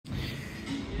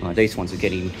These ones are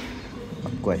getting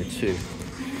upgraded too.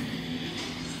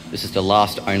 This is the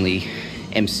last only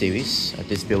M series at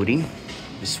this building.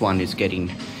 This one is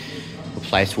getting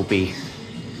replaced. Well,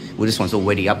 this one's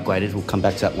already upgraded. We'll come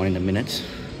back to that one in a minute.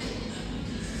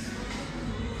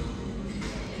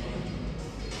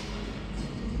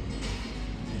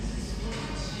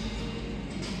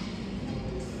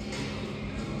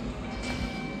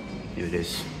 Here it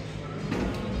is.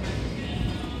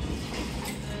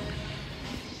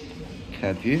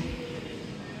 Cab view.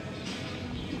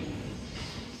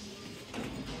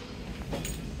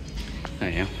 Oh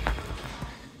yeah.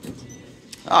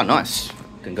 Oh, nice.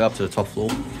 Can go up to the top floor.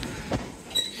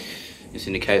 This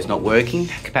indicator's not working.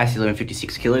 Capacity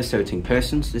 1156 kilos, 13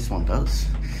 persons. This one does.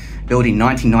 Built in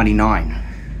 1999.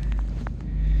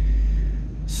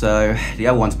 So the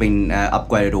other one's been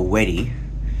upgraded already,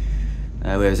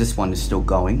 whereas this one is still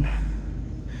going.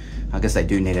 I guess they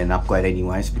do need an upgrade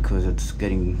anyways because it's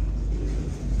getting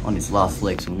on its last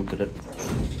legs. And look at it.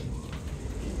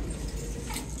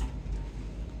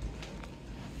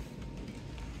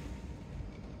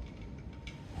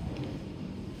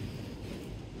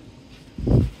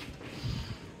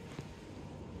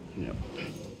 Yep.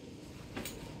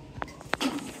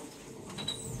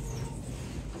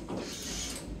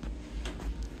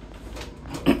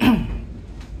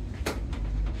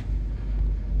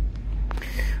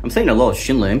 I'm seeing a lot of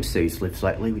Schindler M series lifts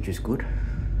lately, which is good.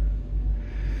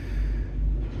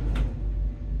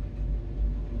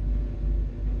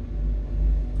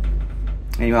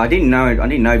 Anyway, I didn't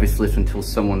know this lift until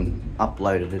someone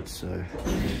uploaded it. So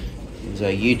it was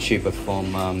a YouTuber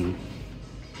from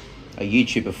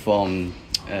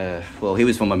well, he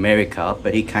was from America,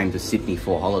 but he came to Sydney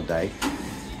for a holiday,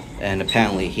 and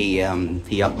apparently he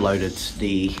uploaded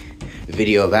the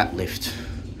video of that lift,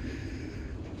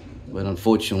 but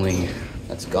unfortunately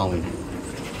that's going.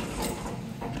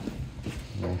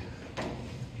 Yeah.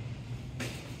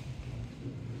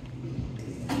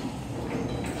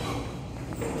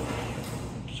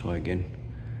 Try again.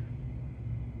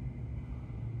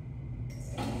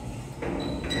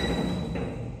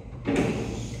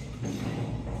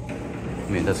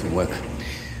 I mean, it doesn't work.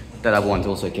 That other one's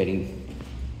also getting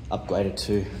upgraded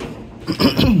too.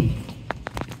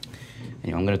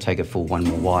 Anyway, I'm going to take it for one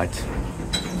more wide.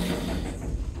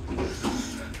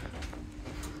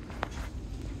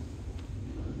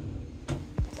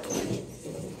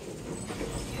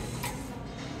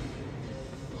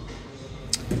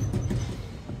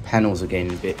 Panels are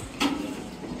getting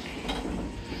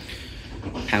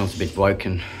panel's a bit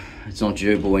broken. It's not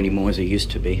durable anymore as it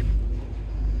used to be.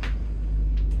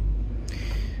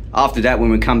 After that, when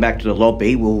we come back to the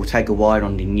lobby, we'll take a wide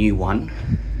on the new one,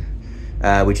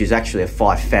 which is actually a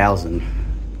 5000.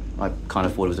 I kind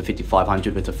of thought it was a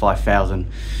 5500, but it's a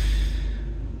 5000.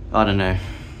 I don't know.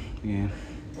 Yeah.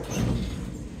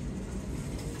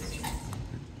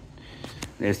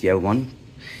 There's the other one.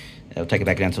 I'll take it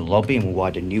back down to the lobby and we'll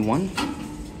wide a new one.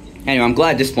 Anyway, I'm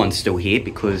glad this one's still here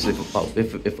because if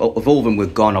all of them were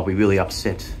gone, I'll be really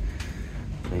upset.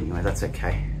 But anyway, that's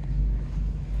okay.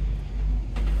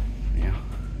 Yeah.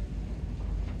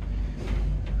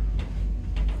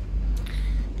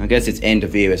 I guess it's end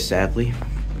of era, sadly,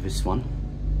 with this one.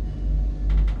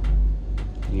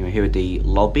 Anyway, here at the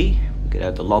lobby. We'll get out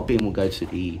of the lobby and we'll go to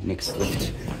the next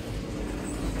lift.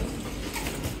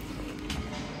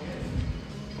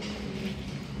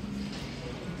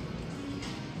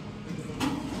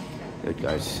 There it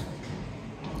goes.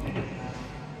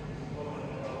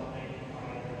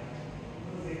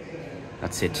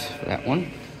 That's it for that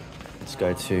one. Let's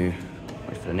go to,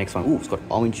 wait for the next one. Ooh, it's got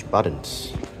orange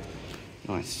buttons.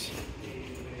 Nice.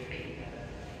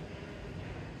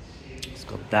 It's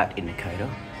got that indicator.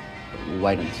 But we'll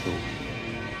wait until we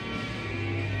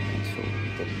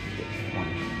get one.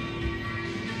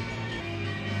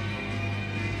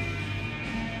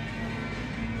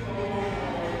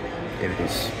 There it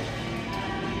is.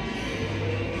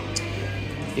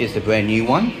 Here's the brand new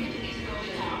one.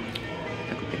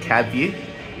 Look at the cab view.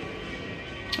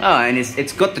 Oh, and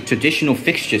it's got the traditional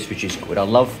fixtures, which is good. I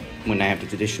love when they have the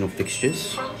traditional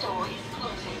fixtures.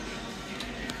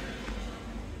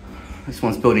 This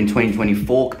one's built in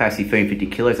 2024, capacity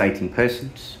 350 kilos, 18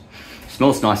 persons.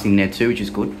 Smells nice in there too, which is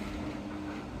good.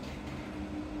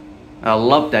 I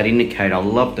love that indicator. I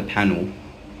love the panel.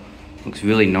 Looks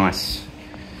really nice.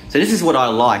 So this is what I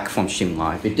like from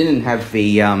Schindler. If it didn't have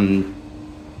the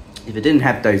if it didn't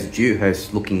have those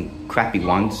Dewhurst looking crappy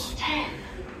ones,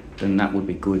 then that would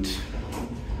be good.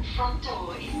 Front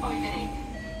door is opening.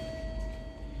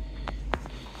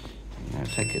 Now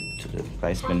take it to the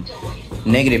basement.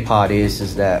 Negative part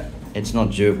is that it's not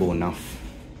durable enough.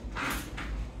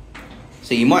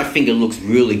 So you might think it looks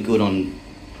really good on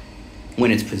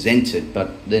when it's presented,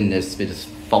 but then there's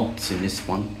faults in this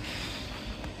one.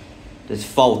 There's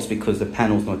faults because the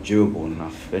panel's not durable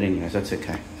enough. But anyways, that's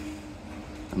okay.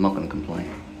 I'm not going to complain.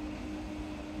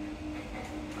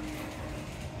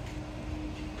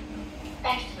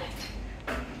 Excellent.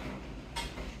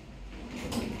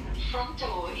 Front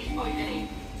door is opening.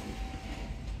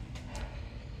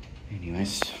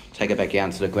 Anyways, take it back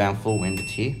out to the ground floor when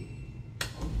it's here.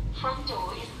 Front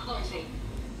door is closing.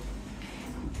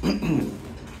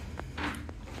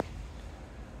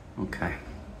 Okay.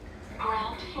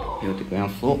 Ground floor. Here at the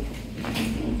ground floor.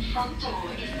 Front door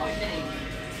is opening.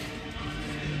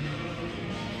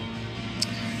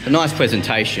 A nice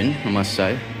presentation, I must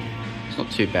say. It's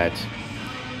not too bad.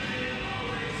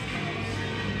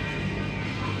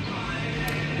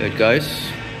 There it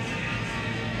goes.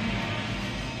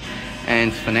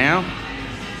 And for now,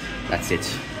 that's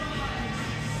it.